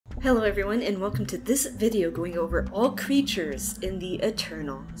Hello everyone, and welcome to this video going over all creatures in the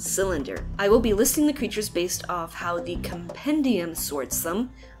Eternal Cylinder. I will be listing the creatures based off how the compendium sorts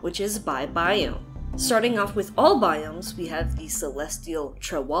them, which is by biome. Starting off with all biomes, we have the Celestial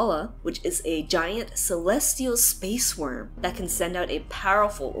Trawala, which is a giant celestial space worm that can send out a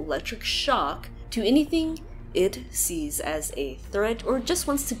powerful electric shock to anything it sees as a threat or just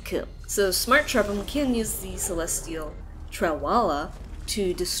wants to kill. So smart Trebum can use the Celestial Trawala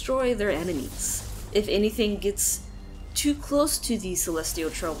to destroy their enemies. If anything gets too close to the Celestial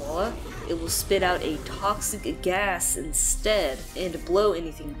Trawala, it will spit out a toxic gas instead and blow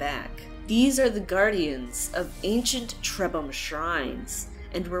anything back. These are the guardians of ancient Trebum shrines,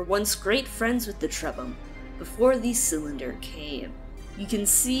 and were once great friends with the Trebum before the Cylinder came. You can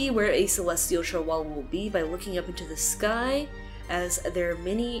see where a Celestial Trawala will be by looking up into the sky, as their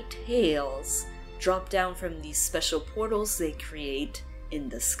many tails drop down from these special portals they create in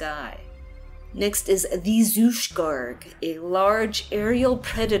the sky. Next is the Zooshgarg, a large aerial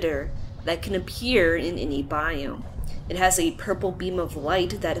predator that can appear in any biome. It has a purple beam of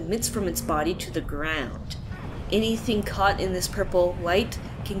light that emits from its body to the ground. Anything caught in this purple light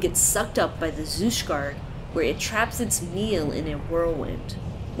can get sucked up by the Zooshgarg, where it traps its meal in a whirlwind.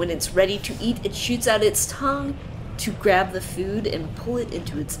 When it's ready to eat, it shoots out its tongue to grab the food and pull it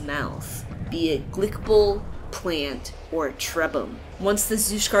into its mouth, be it Glickable, plant, or Trebum. Once the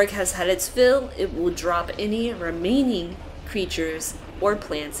Zooshgarg has had its fill, it will drop any remaining creatures or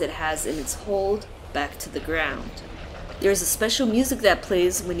plants it has in its hold back to the ground. There is a special music that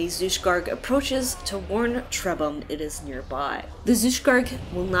plays when a Zooshgarg approaches to warn Trebum it is nearby. The Zooshgarg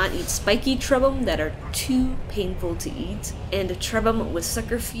will not eat spiky Trebum that are too painful to eat, and Trebum with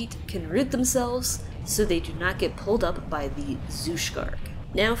sucker feet can root themselves so they do not get pulled up by the Zooshgarg.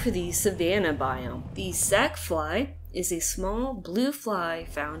 Now for the Savanna biome. The sackfly is a small blue fly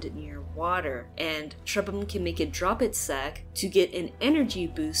found near water, and Trebum can make it drop its sack to get an energy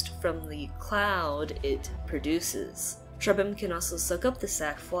boost from the cloud it produces. Trebum can also suck up the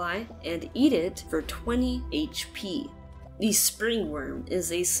sackfly and eat it for 20 HP. The springworm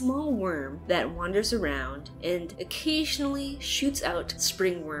is a small worm that wanders around and occasionally shoots out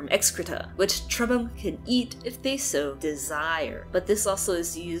springworm excreta, which Trebum can eat if they so desire, but this also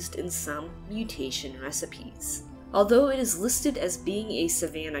is used in some mutation recipes. Although it is listed as being a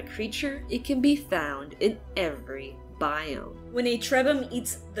savanna creature, it can be found in every biome. When a Trebum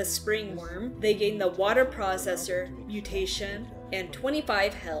eats the springworm, they gain the water processor mutation and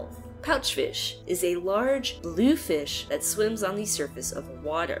 25 health. Pouchfish is a large blue fish that swims on the surface of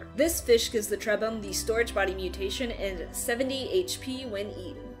water. This fish gives the Trebum the storage body mutation and 70 HP when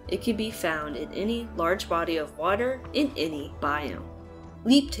eaten. It can be found in any large body of water in any biome.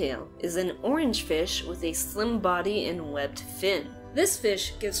 Leaptail is an orange fish with a slim body and webbed fin. This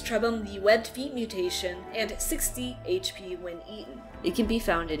fish gives Trebum the webbed feet mutation and 60 HP when eaten. It can be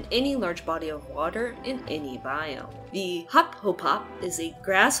found in any large body of water in any biome. The Hop-Hopop is a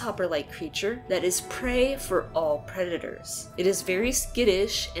grasshopper-like creature that is prey for all predators. It is very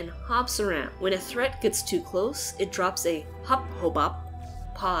skittish and hops around. When a threat gets too close, it drops a Hop-Hopop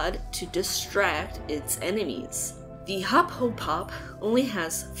pod to distract its enemies. The Hop-Hopop only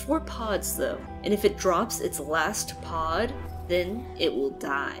has 4 pods though, and if it drops its last pod, then it will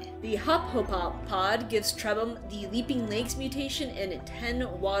die. The Hop-Hopop pod gives Trebum the Leaping Legs mutation and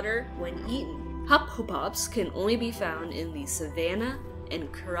 10 water when eaten. Hop-Hopops can only be found in the Savanna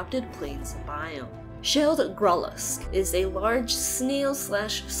and Corrupted Plains biome. Shelled Grollusk is a large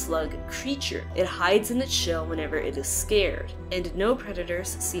snail/slug creature. It hides in its shell whenever it is scared, and no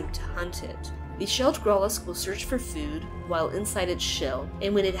predators seem to hunt it. The shelled Grollusk will search for food while inside its shell,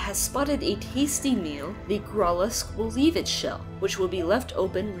 and when it has spotted a tasty meal, the Grollusk will leave its shell, which will be left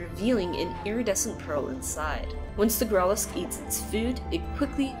open, revealing an iridescent pearl inside. Once the Grollusk eats its food, it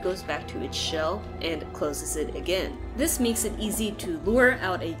quickly goes back to its shell and closes it again. This makes it easy to lure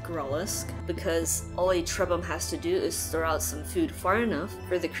out a Grollusk, because all a Trebum has to do is throw out some food far enough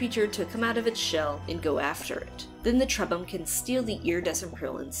for the creature to come out of its shell and go after it. Then the Trebum can steal the iridescent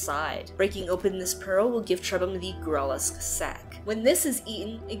pearl inside. Breaking open this pearl will give Trebum the Grollusk sack. When this is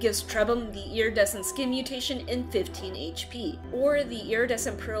eaten, it gives Trebum the iridescent skin mutation and 15 HP. Or the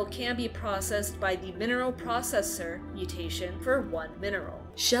iridescent pearl can be processed by the mineral processor mutation for 1 mineral.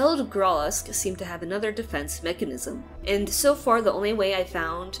 Shelled Grollusk seem to have another defense mechanism, and so far the only way I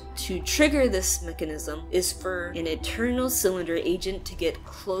found to trigger this mechanism is for an Eternal Cylinder agent to get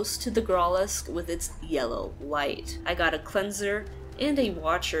close to the Grollusk with its yellow light. I got a cleanser and a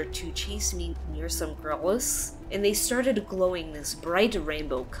watcher to chase me near some Grollusks, and they started glowing this bright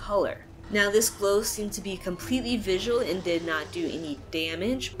rainbow color. Now this glow seemed to be completely visual and did not do any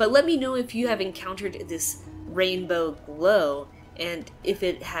damage, but let me know if you have encountered this rainbow glow and if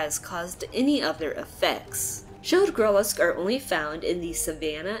it has caused any other effects. Shelled Grollusk are only found in the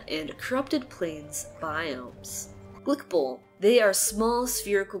Savanna and Corrupted Plains biomes. Glickbull. They are small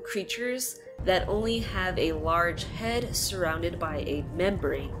spherical creatures that only have a large head surrounded by a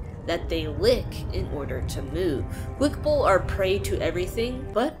membrane that they lick in order to move. Glickbull are prey to everything,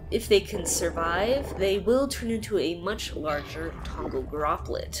 but if they can survive, they will turn into a much larger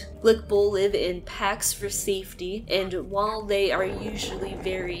Tongogroplet. Glickbull live in packs for safety, and while they are usually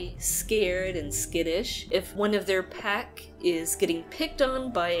very scared and skittish, if one of their pack is getting picked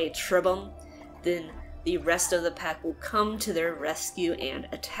on by a Trebum, then the rest of the pack will come to their rescue and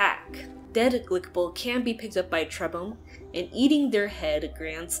attack. Dead Glickbull can be picked up by Trebum, and eating their head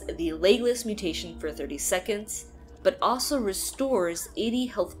grants the Legless mutation for 30 seconds, but also restores 80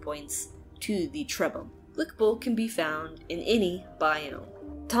 health points to the Trebum. Glickbull can be found in any biome.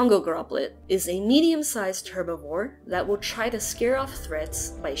 Tongogroplet is a medium-sized herbivore that will try to scare off threats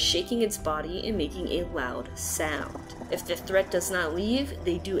by shaking its body and making a loud sound. If the threat does not leave,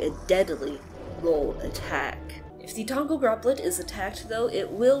 they do a deadly roll attack. If the Tongogroplet is attacked though,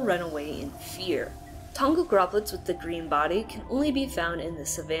 it will run away in fear. Tongogroplets with the green body can only be found in the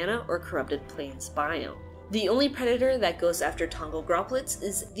Savanna or Corrupted Plains biome. The only predator that goes after Tongogroplets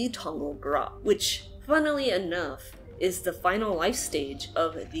is the Tongogrop, which, funnily enough, is the final life stage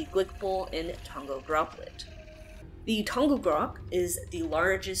of the Glickbull and Tongogroplet. The Tongogrop is the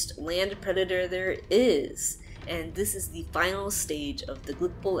largest land predator there is, and this is the final stage of the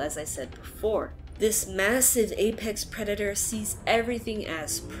Glickbull, as I said before. This massive apex predator sees everything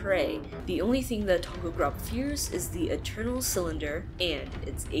as prey. The only thing the Tongogrop fears is the Eternal Cylinder and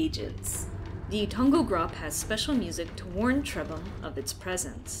its agents. The Tongogrop has special music to warn Trebum of its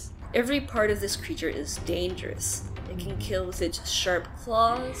presence. Every part of this creature is dangerous. It can kill with its sharp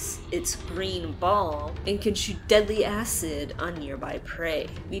claws, its green ball, and can shoot deadly acid on nearby prey.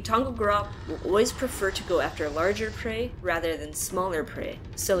 The Tongogrop will always prefer to go after larger prey rather than smaller prey,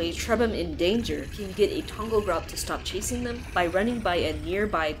 so a Trebum in danger can get a Tongogrop to stop chasing them by running by a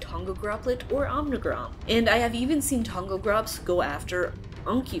nearby Tongogroplet or Omnigrom. And I have even seen Tongogrops go after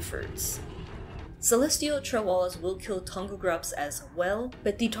Onkiferts. Celestial Trewallas will kill Tongogrops as well,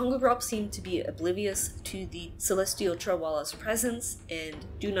 but the Tongogrops seem to be oblivious to the Celestial Trewalla's presence and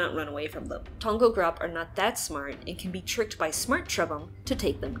do not run away from them. Tongogrop are not that smart and can be tricked by smart Trebum to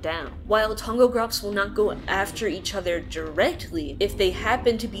take them down. While Tongogrops will not go after each other directly, if they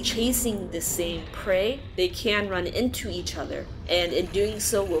happen to be chasing the same prey, they can run into each other, and in doing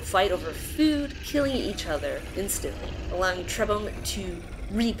so will fight over food, killing each other instantly, allowing Trebum to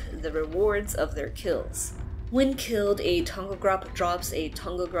reap the rewards of their kills. When killed, a Tongogrop drops a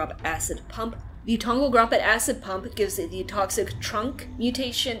Tongogrop Acid Pump. The Tongogrop Acid Pump gives it the Toxic Trunk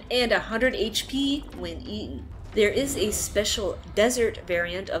mutation and 100 HP when eaten. There is a special desert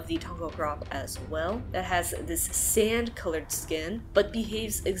variant of the Tongogrop as well that has this sand-colored skin, but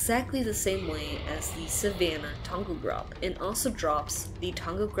behaves exactly the same way as the Savanna Tongogrop, and also drops the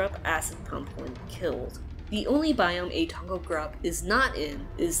Tongogrop Acid Pump when killed. The only biome a Tongogrop is not in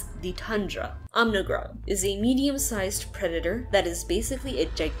is the Tundra. Omnigrom is a medium-sized predator that is basically a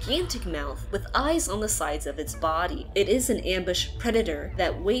gigantic mouth with eyes on the sides of its body. It is an ambush predator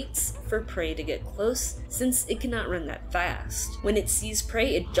that waits for prey to get close since it cannot run that fast. When it sees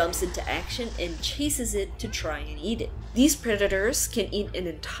prey, it jumps into action and chases it to try and eat it. These predators can eat an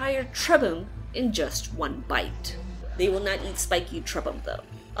entire Trebum in just one bite. They will not eat spiky Trebum though.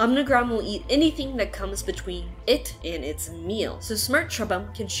 Omnigrom will eat anything that comes between it and its meal, so smart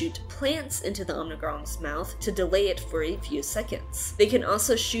Trebum can shoot plants into the Omnigrom's mouth to delay it for a few seconds. They can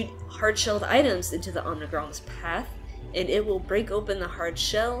also shoot hard-shelled items into the Omnigrom's path, and it will break open the hard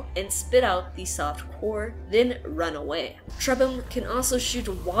shell and spit out the soft core, then run away. Trebum can also shoot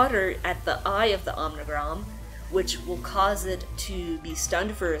water at the eye of the Omnigrom, which will cause it to be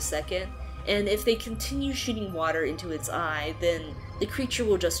stunned for a second, and if they continue shooting water into its eye, then the creature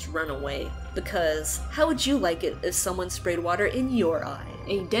will just run away. Because how would you like it if someone sprayed water in your eye?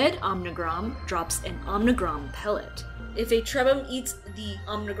 A dead Omnigrom drops an Omnigrom pellet. If a Trebum eats the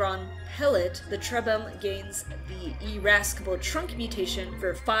Omnigrom pellet, the Trebum gains the Irascible Trunk mutation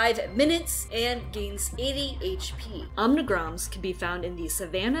for 5 minutes and gains 80 HP. Omnigroms can be found in the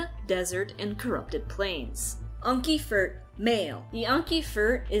Savanna, Desert, and Corrupted Plains. Onkifert male. The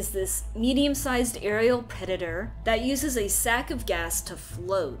Onkifert is this medium-sized aerial predator that uses a sack of gas to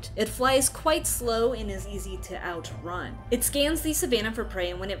float. It flies quite slow and is easy to outrun. It scans the savanna for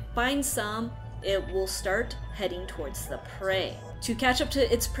prey, and when it finds some, it will start heading towards the prey. To catch up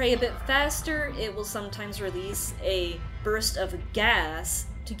to its prey a bit faster, it will sometimes release a burst of gas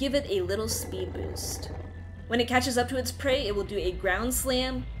to give it a little speed boost. When it catches up to its prey, it will do a ground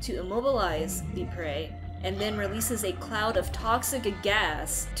slam to immobilize the prey, and then releases a cloud of toxic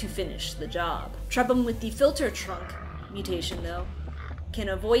gas to finish the job. Trebum with the filter trunk mutation, though, can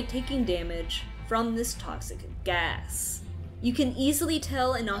avoid taking damage from this toxic gas. You can easily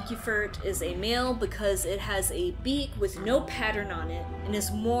tell an Onkyfert is a male because it has a beak with no pattern on it and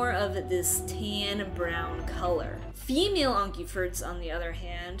is more of this tan brown color. Female Onkyferts, on the other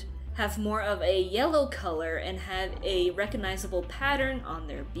hand, have more of a yellow color and have a recognizable pattern on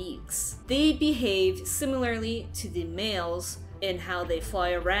their beaks. They behave similarly to the males in how they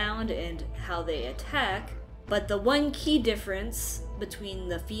fly around and how they attack, but the one key difference between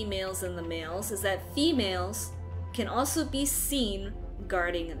the females and the males is that females can also be seen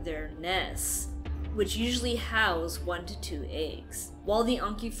guarding their nests, which usually house 1 to 2 eggs. While the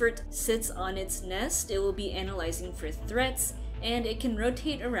Onkyfert sits on its nest, it will be analyzing for threats, and it can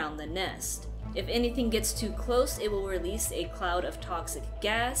rotate around the nest. If anything gets too close, it will release a cloud of toxic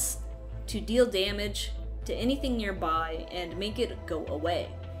gas to deal damage to anything nearby and make it go away.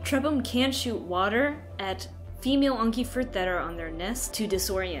 Trebum can shoot water at female Onkyfert that are on their nest to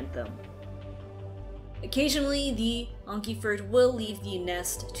disorient them. Occasionally, the Onkyfert will leave the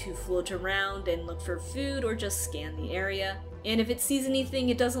nest to float around and look for food or just scan the area, and if it sees anything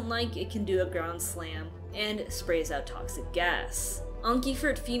it doesn't like, it can do a ground slam and sprays out toxic gas.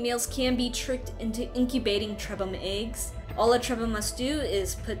 Onkyfert females can be tricked into incubating Trebum eggs. All a Trebum must do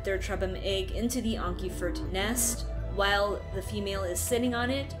is put their Trebum egg into the Onkyfert nest while the female is sitting on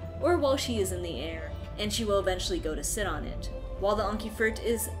it, or while she is in the air, and she will eventually go to sit on it. While the Onkyfert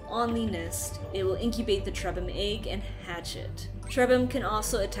is on the nest, it will incubate the Trebum egg and hatch it. Trebum can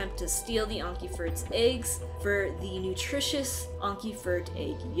also attempt to steal the Onkyfert's eggs for the nutritious Onkyfert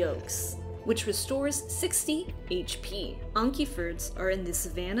egg yolks, which restores 60 HP. Onkyferts are in the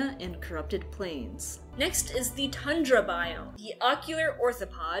Savanna and corrupted plains. Next is the Tundra biome. The ocular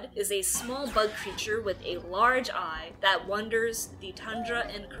orthopod is a small bug creature with a large eye that wanders the tundra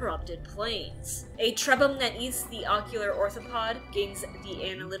and corrupted plains. A Trebum that eats the ocular orthopod gains the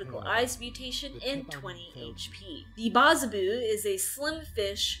analytical eyes mutation and 20 HP. The Bazaboo is a slim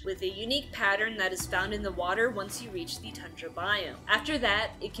fish with a unique pattern that is found in the water once you reach the Tundra biome. After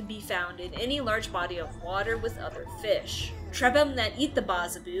that, it can be found in any large body of water with other fish. Trebum that eat the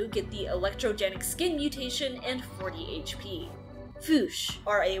Bazaboo get the electrogenic skin mutation and 40 HP. Foosh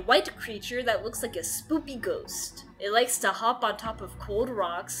are a white creature that looks like a spoopy ghost. It likes to hop on top of cold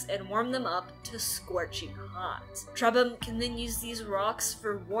rocks and warm them up to scorching hot. Trebum can then use these rocks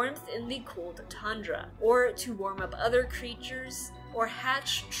for warmth in the cold tundra, or to warm up other creatures, or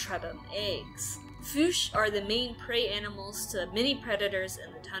hatch Trebum eggs. Foosh are the main prey animals to many predators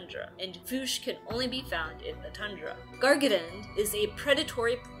in the tundra, and Foosh can only be found in the tundra. Gargadend is a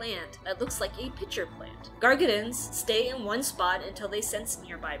predatory plant that looks like a pitcher plant. Gargadends stay in one spot until they sense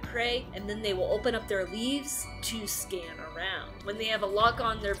nearby prey, and then they will open up their leaves to scan around. When they have a lock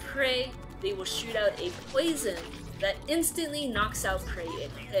on their prey, they will shoot out a poison that instantly knocks out prey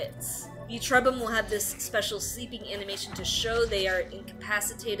it hits. The Trebum will have this special sleeping animation to show they are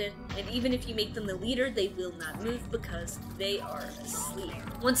incapacitated, and even if you make them the leader, they will not move because they are asleep.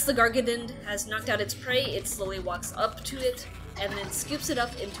 Once the Gargadend has knocked out its prey, it slowly walks up to it, and then scoops it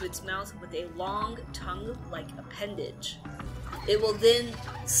up into its mouth with a long, tongue-like appendage. It will then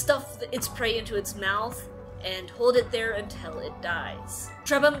stuff its prey into its mouth and hold it there until it dies.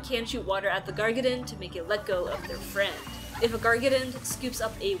 Trebum can shoot water at the Gargadend to make it let go of their friend. If a Gargadend scoops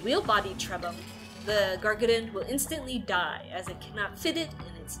up a wheel-bodied Trebum, the Gargadend will instantly die as it cannot fit it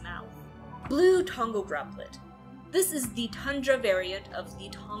in its mouth. Blue Tongogroplet. This is the tundra variant of the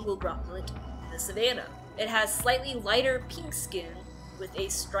Tongogroplet in the savanna. It has slightly lighter pink skin with a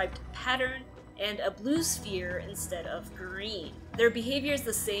striped pattern and a blue sphere instead of green. Their behavior is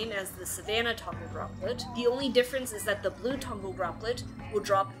the same as the savanna Tongogroplet. The only difference is that the blue Tongogroplet will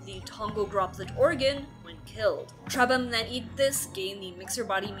drop the Tongogroplet organ when killed. Trebum that eat this gain the mixer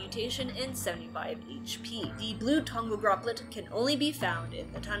body mutation and 75 HP. The blue Tongogroplet can only be found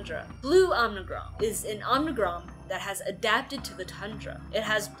in the tundra. Blue Omnigrom is an Omnigrom that has adapted to the tundra. It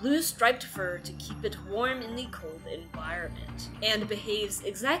has blue striped fur to keep it warm in the cold environment, and behaves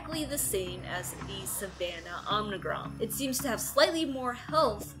exactly the same as the savanna Omnigrom. It seems to have slightly more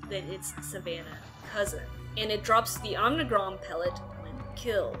health than its savanna cousin, and it drops the Omnigrom pellet when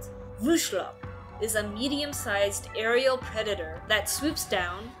killed. Vushlob is a medium-sized aerial predator that swoops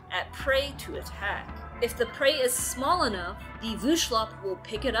down at prey to attack. If the prey is small enough, the Vushlopp will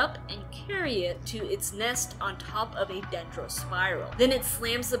pick it up and carry it to its nest on top of a dendrospiral. Then it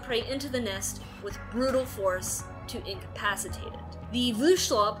slams the prey into the nest with brutal force to incapacitate it. The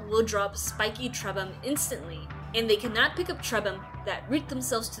Vushlopp will drop spiky trebum instantly, and they cannot pick up trebum that root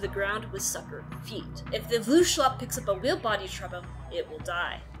themselves to the ground with sucker feet. If the Vushlopp picks up a wheel-body trebum, it will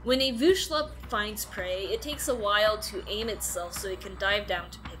die. When a Vushlopp finds prey, it takes a while to aim itself so it can dive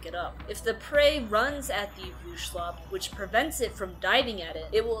down to pick it up. If the prey runs at the Vushlopp, which prevents it from diving at it,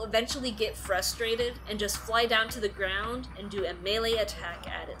 it will eventually get frustrated and just fly down to the ground and do a melee attack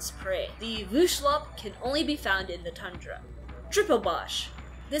at its prey. The Vushlopp can only be found in the tundra. Tripobosch.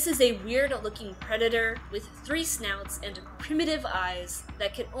 This is a weird-looking predator with 3 snouts and primitive eyes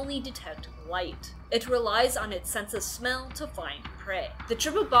that can only detect light. It relies on its sense of smell to find prey. The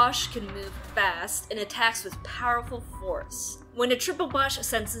Tripobosch can move fast and attacks with powerful force. When a Tripobosch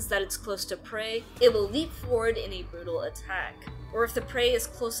senses that it's close to prey, it will leap forward in a brutal attack. Or if the prey is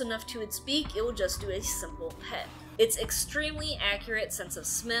close enough to its beak, it will just do a simple peck. Its extremely accurate sense of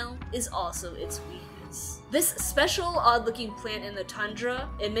smell is also its weakness. This special odd-looking plant in the tundra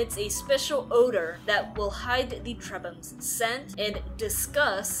emits a special odor that will hide the trebum's scent and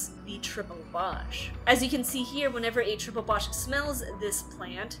disgust the Tripobosch. As you can see here, whenever a Tripobosch smells this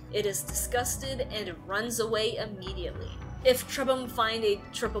plant, it is disgusted and runs away immediately. If trebum find a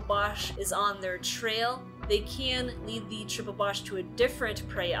Tripobosch is on their trail, they can lead the Tripobosch to a different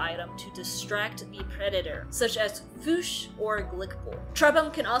prey item to distract the predator, such as Foosh or Glickbull.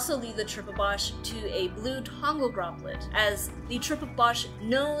 Trebum can also lead the Tripobosch to a blue Tongogroplet, as the Tripobosch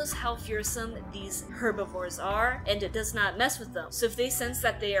knows how fearsome these herbivores are, and it does not mess with them. So if they sense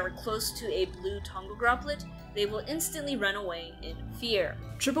that they are close to a blue Tongogroplet, they will instantly run away in fear.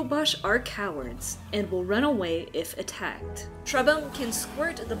 Tripobosch are cowards and will run away if attacked. Trebum can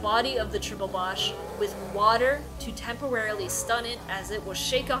squirt the body of the Tripobosch with water to temporarily stun it, as it will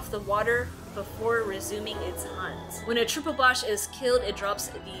shake off the water before resuming its hunt. When a Tripobosch is killed, it drops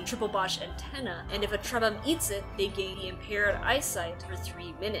the Tripobosch antenna, and if a trebum eats it, they gain the impaired eyesight for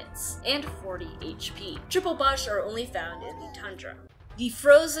 3 minutes and 40 HP. Tripobosch are only found in the tundra. The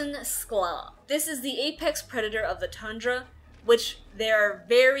frozen skla. This is the apex predator of the tundra, which there are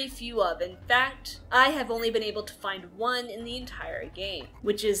very few of. In fact, I have only been able to find one in the entire game,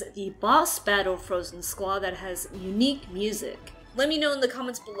 which is the boss battle frozen skla that has unique music. Let me know in the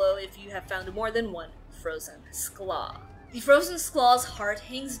comments below if you have found more than one frozen skla. The frozen skla's heart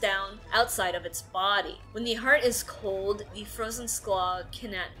hangs down outside of its body. When the heart is cold, the frozen skla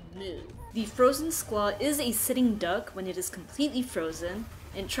cannot move. The frozen skla is a sitting duck when it is completely frozen,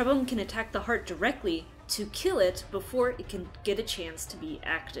 and trebum can attack the heart directly to kill it before it can get a chance to be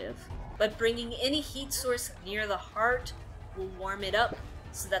active. But bringing any heat source near the heart will warm it up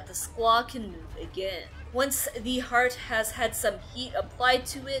so that the skla can move again. Once the heart has had some heat applied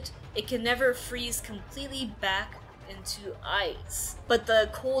to it, it can never freeze completely back into ice. But the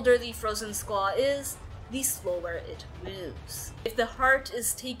colder the frozen skla is, the slower it moves. If the heart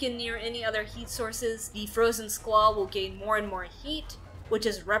is taken near any other heat sources, the frozen skla will gain more and more heat, which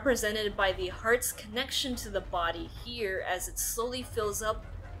is represented by the heart's connection to the body here as it slowly fills up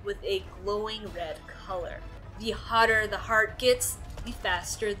with a glowing red color. The hotter the heart gets, the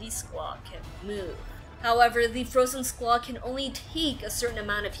faster the skla can move. However, the frozen skla can only take a certain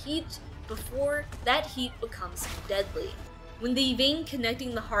amount of heat before that heat becomes deadly. When the vein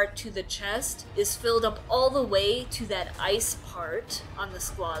connecting the heart to the chest is filled up all the way to that ice part on the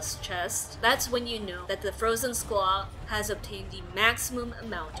skla's chest, that's when you know that the frozen skla has obtained the maximum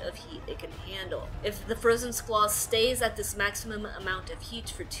amount of heat it can handle. If the frozen skla stays at this maximum amount of heat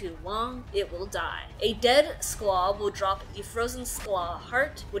for too long, it will die. A dead skla will drop the frozen skla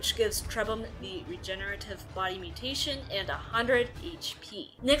heart, which gives trebum the regenerative body mutation and 100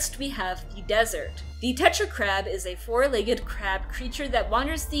 HP. Next we have the desert. The tetra crab is a 4-legged crab creature that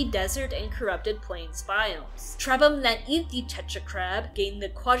wanders the desert and corrupted plains biomes. Trebum that eat the tetra crab gain the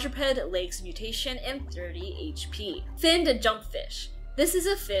quadruped legs mutation and 30 HP. Finned jumpfish. This is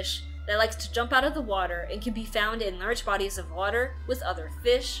a fish that likes to jump out of the water and can be found in large bodies of water with other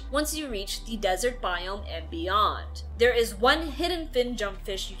fish once you reach the desert biome and beyond. There is one hidden fin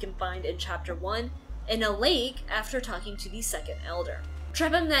jumpfish you can find in chapter 1 in a lake after talking to the second elder.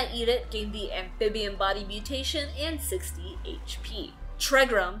 Trebum that eat it gain the amphibian body mutation and 60 HP.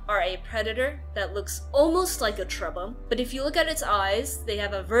 Tregrum are a predator that looks almost like a trebum, but if you look at its eyes, they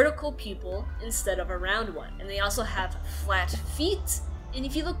have a vertical pupil instead of a round one, and they also have flat feet And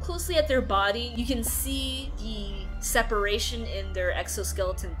if you look closely at their body, you can see the separation in their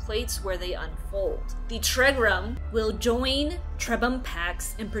exoskeleton plates where they unfold. The Tregrum will join Trebum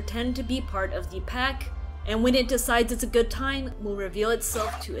packs and pretend to be part of the pack, and when it decides it's a good time, will reveal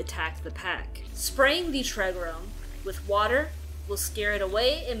itself to attack the pack. Spraying the Tregrum with water will scare it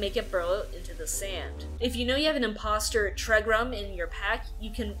away and make it burrow into the sand. If you know you have an imposter Tregrum in your pack,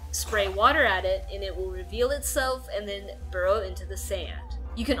 you can spray water at it and it will reveal itself and then burrow into the sand.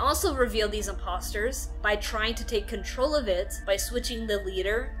 You can also reveal these imposters by trying to take control of it by switching the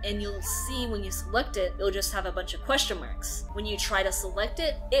leader, and you'll see when you select it, it'll just have a bunch of question marks. When you try to select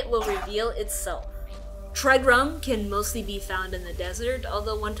it, it will reveal itself. Tregrum can mostly be found in the desert,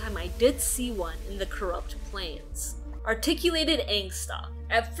 although one time I did see one in the corrupt plains. Articulated Angstock.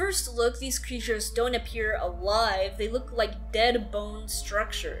 At first look, these creatures don't appear alive, they look like dead bone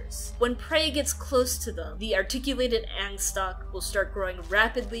structures. When prey gets close to them, the articulated Angstock will start growing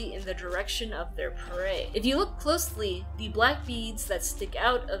rapidly in the direction of their prey. If you look closely, the black beads that stick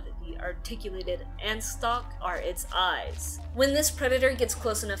out of the articulated Angstock are its eyes. When this predator gets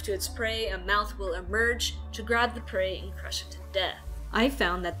close enough to its prey, a mouth will emerge to grab the prey and crush it to death. I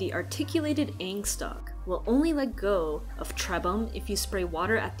found that the articulated Angstock will only let go of Trebum if you spray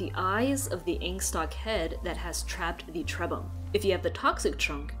water at the eyes of the Angstock head that has trapped the Trebum. If you have the toxic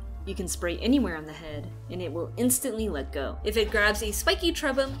trunk, you can spray anywhere on the head and it will instantly let go. If it grabs a spiky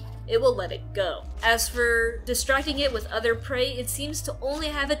Trebum, it will let it go. As for distracting it with other prey, it seems to only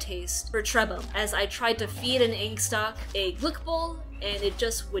have a taste for Trebum, as I tried to feed an Angstock a Glick Bowl and it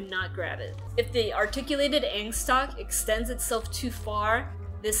just would not grab it. If the articulated Angstock extends itself too far,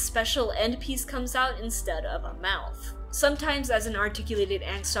 this special end piece comes out instead of a mouth. Sometimes as an articulated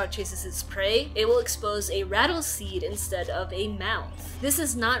Angstock chases its prey, it will expose a rattle seed instead of a mouth. This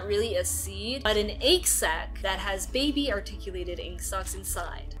is not really a seed, but an egg sac that has baby articulated Angstocks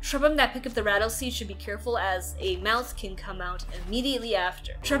inside. Trebum that pick up the rattle seed should be careful, as a mouth can come out immediately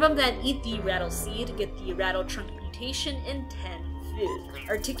after. Trebum that eat the rattle seed get the rattle trunk mutation in 10 food.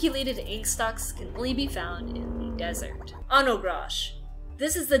 Articulated Angstocks can only be found in the desert. Onogrosh.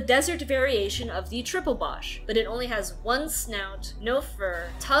 This is the desert variation of the triple bosch, but it only has one snout, no fur,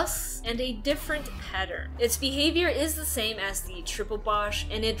 tusks, and a different pattern. Its behavior is the same as the triple bosch,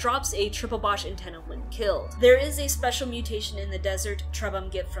 and it drops a triple bosch antenna when killed. There is a special mutation in the desert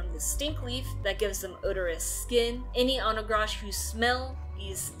Trebum get from the stink leaf that gives them odorous skin. Any onogrosh who smell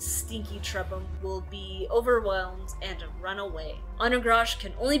these stinky Trebum will be overwhelmed and run away. Onogrosh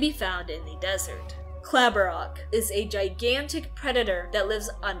can only be found in the desert. Clabberrock is a gigantic predator that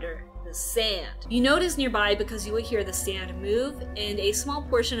lives under the sand. You know it is nearby because you will hear the sand move, and a small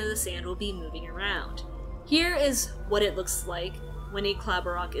portion of the sand will be moving around. Here is what it looks like when a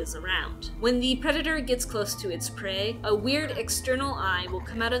Clabberrock is around. When the predator gets close to its prey, a weird external eye will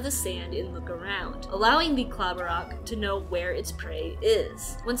come out of the sand and look around, allowing the Clabberrock to know where its prey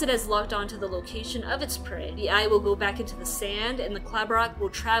is. Once it has locked onto the location of its prey, the eye will go back into the sand and the Clabberrock will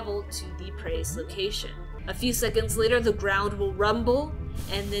travel to the prey's location. A few seconds later, the ground will rumble,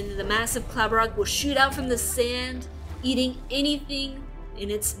 and then the massive Clabberrock will shoot out from the sand, eating anything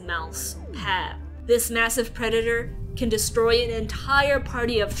in its mouth's path. This massive predator can destroy an entire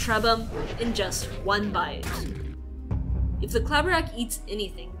party of Trebum in just one bite. If the Clabberrock eats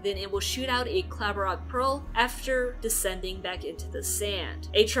anything, then it will shoot out a Clabberrock pearl after descending back into the sand.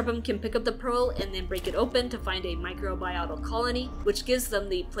 A Trebum can pick up the pearl and then break it open to find a microbiotal colony, which gives them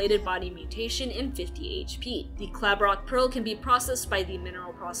the plated body mutation in 50 HP. The Clabberrock pearl can be processed by the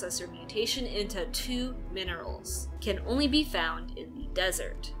mineral processor mutation into 2 minerals. Can only be found in the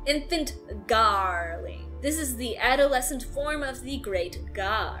desert. Infant Garling. This is the adolescent form of the Great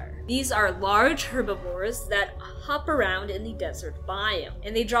Gar. These are large herbivores that hop around in the desert biome,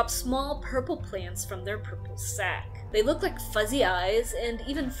 and they drop small purple plants from their purple sac. They look like fuzzy eyes and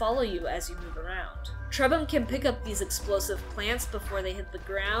even follow you as you move around. Trebum can pick up these explosive plants before they hit the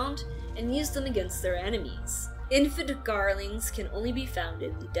ground and use them against their enemies. Infant Garlings can only be found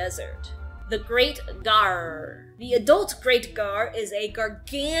in the desert. The Great Gar. The adult Great Gar is a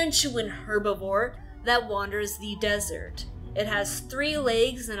gargantuan herbivore that wanders the desert. It has 3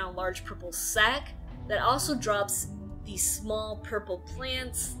 legs and a large purple sac that also drops these small purple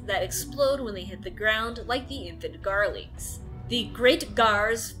plants that explode when they hit the ground, like the infant Garlings. The Great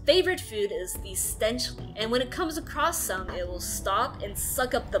Gar's favorite food is the stench leaf, and when it comes across some, it will stop and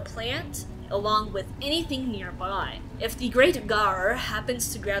suck up the plant along with anything nearby. If the Great Gar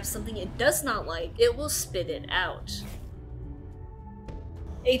happens to grab something it does not like, it will spit it out.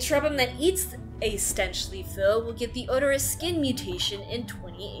 A Trebum that eats a stench leaf, though, will get the odorous skin mutation in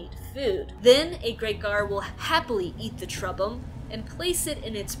 28 food. Then, a Great Gar will happily eat the Trebum and place it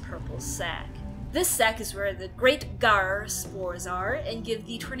in its purple sac. This sac is where the Great Gar spores are and give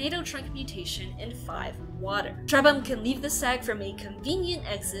the Tornado Trunk mutation in 5 water. Trebum can leave the sac from a convenient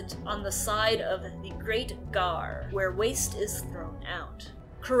exit on the side of the Great Gar, where waste is thrown out.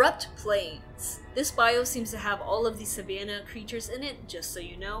 Corrupt Plains. This bio seems to have all of the Savanna creatures in it, just so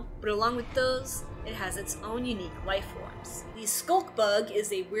you know, but along with those, it has its own unique life forms. The Skulk Bug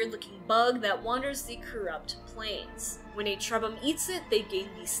is a weird-looking bug that wanders the Corrupt Plains. When a Trebum eats it, they gain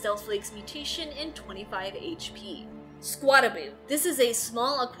the Stealth Flakes mutation in 25 HP. Squataboo. This is a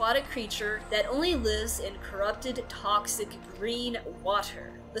small aquatic creature that only lives in corrupted, toxic green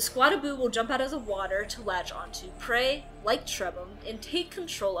water. The Squataboo will jump out of the water to latch onto prey, like Trebum, and take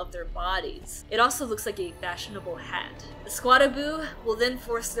control of their bodies. It also looks like a fashionable hat. The Squataboo will then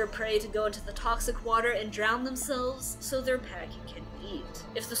force their prey to go into the toxic water and drown themselves so their pack can eat.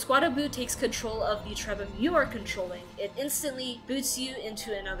 If the Squataboo takes control of the Trebum you are controlling, it instantly boots you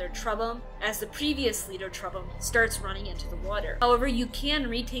into another Trebum as the previous leader Trebum starts running into the water. However, you can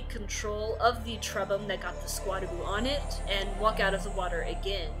retake control of the Trebum that got the Squataboo on it and walk out of the water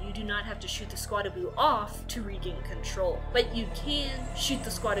again. You do not have to shoot the Squataboo off to regain control, but you can shoot the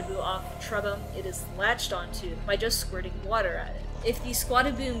Squataboo off Trebum it is latched onto by just squirting water at it. If the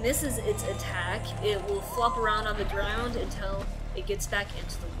Squataboo misses its attack, it will flop around on the ground until it gets back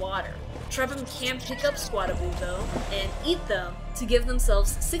into the water. Trebum can pick up Squataboo though, and eat them to give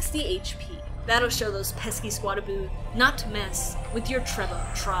themselves 60 HP. That'll show those pesky Squataboo not to mess with your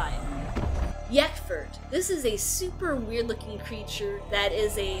Trebum tribe. Yakfurt. This is a super weird looking creature that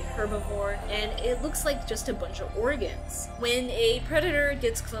is a herbivore, and it looks like just a bunch of organs. When a predator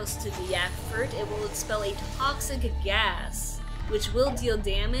gets close to the Yakfurt, it will expel a toxic gas, which will deal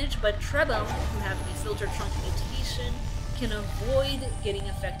damage, but Trebum, who have the Filter Trunk mutation, can avoid getting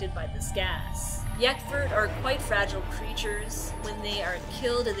affected by this gas. Yakfurt are quite fragile creatures. When they are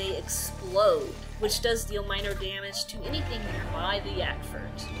killed, they explode, which does deal minor damage to anything nearby the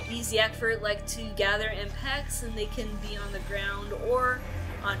Yakfurt. These Yakfurt like to gather in packs, and they can be on the ground or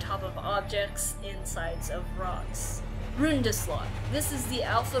on top of objects insides of rocks. Rundeslot. This is the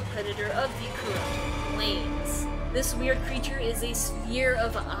alpha predator of the Corrupt Plains. This weird creature is a sphere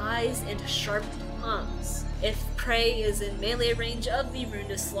of eyes and sharp tongues. If prey is in melee range of the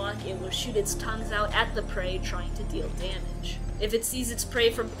Rundeslot, it will shoot its tongues out at the prey, trying to deal damage. If it sees its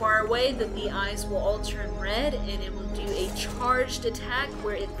prey from far away, then the eyes will all turn red, and it will do a charged attack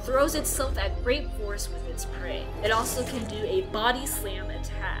where it throws itself at great force with its prey. It also can do a body slam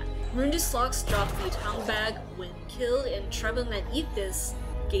attack. Rundeslots drop the tongue bag when killed, and Trebum that eat this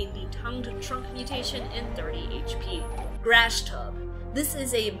gain the tongue trunk mutation and 30 HP. Grash Tub. This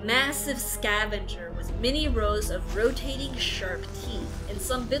is a massive scavenger with many rows of rotating sharp teeth, and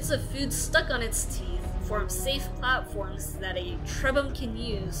some bits of food stuck on its teeth form safe platforms that a Trebum can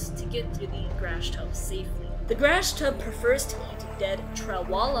use to get through the Grash Tub safely. The Grash Tub prefers to eat dead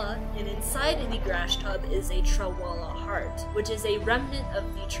Trewalla, and inside the Grash Tub is a Trewalla heart, which is a remnant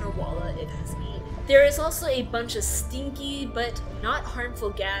of the Trewalla it has eaten. There is also a bunch of stinky but not harmful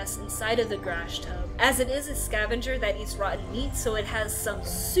gas inside of the Grash Tub, as it is a scavenger that eats rotten meat, so it has some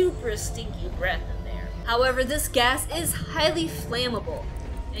super stinky breath in there. However, this gas is highly flammable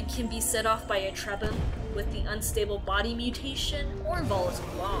and can be set off by a Trebum with the unstable body mutation or volatile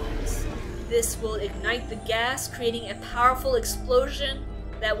bombs. This will ignite the gas, creating a powerful explosion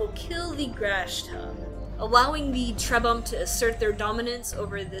that will kill the Grash Tub, allowing the Trebum to assert their dominance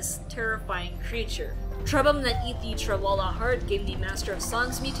over this terrifying creature. Trebum that eat the Trewalla heart gain the Master of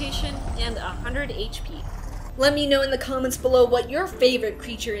Songs mutation and 100 HP. Let me know in the comments below what your favorite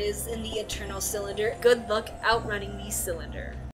creature is in the Eternal Cylinder. Good luck outrunning the Cylinder.